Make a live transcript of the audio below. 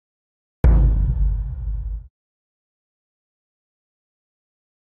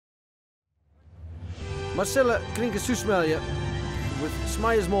Marcela Krinke Susmelj with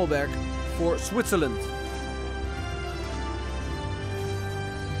Smeyers Molberg for Switzerland.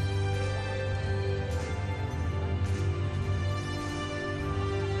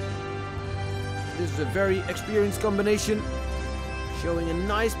 This is a very experienced combination, showing a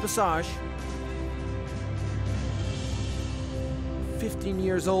nice passage. 15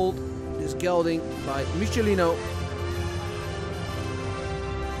 years old, this gelding by Michelino.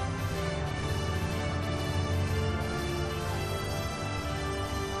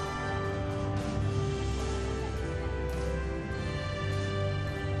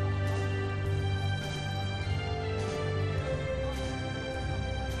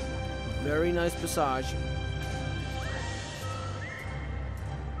 Very nice passage.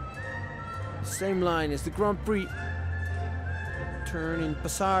 Same line as the Grand Prix. Turn in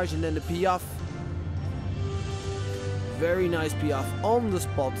passage and then the piaffe. Very nice piaffe on the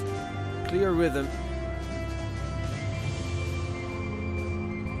spot. Clear rhythm.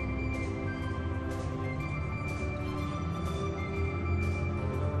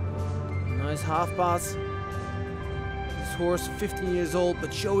 Nice half pass. This horse 15 years old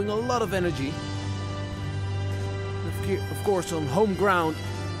but showing a lot of energy. Of course on home ground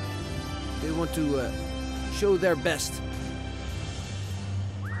they want to show their best.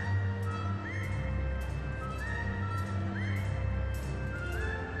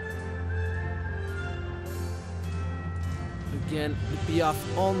 Again, the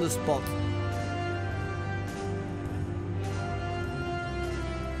piaffe on the spot.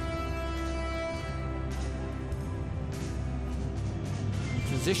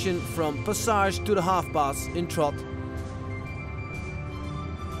 Transition from passage to the half pass in trot.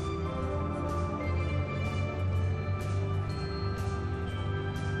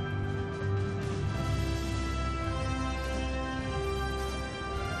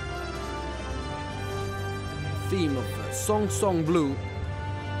 Theme of Song Song Blue.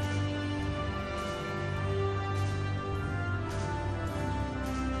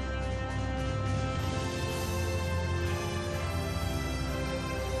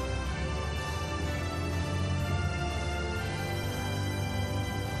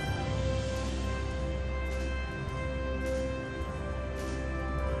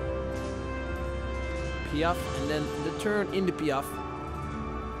 Piaffe and then the turn in the piaffe.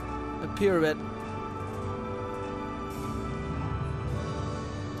 A pirouette.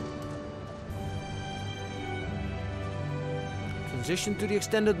 Transition to the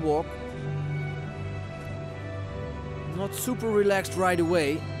extended walk. Not super relaxed right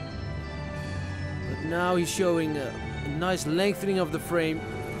away, but now he's showing a nice lengthening of the frame.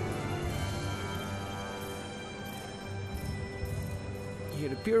 Here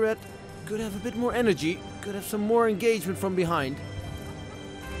the pirouette could have a bit more energy, could have some more engagement from behind.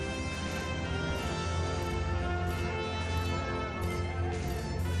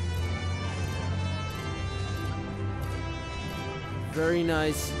 Very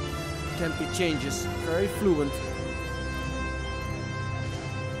nice tempo changes, very fluent.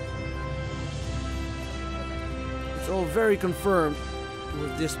 It's all very confirmed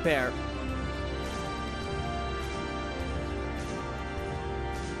with this pair.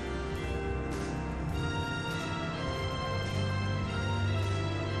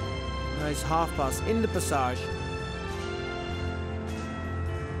 Nice half pass in the passage.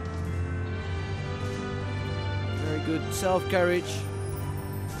 Very good self-carriage,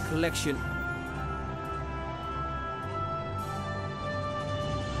 collection.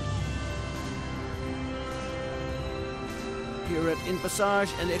 Pirouette in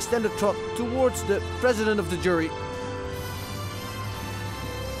passage and the extended trot towards the president of the jury.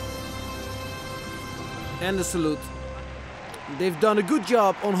 And the salute. They've done a good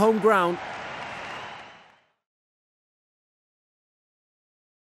job on home ground.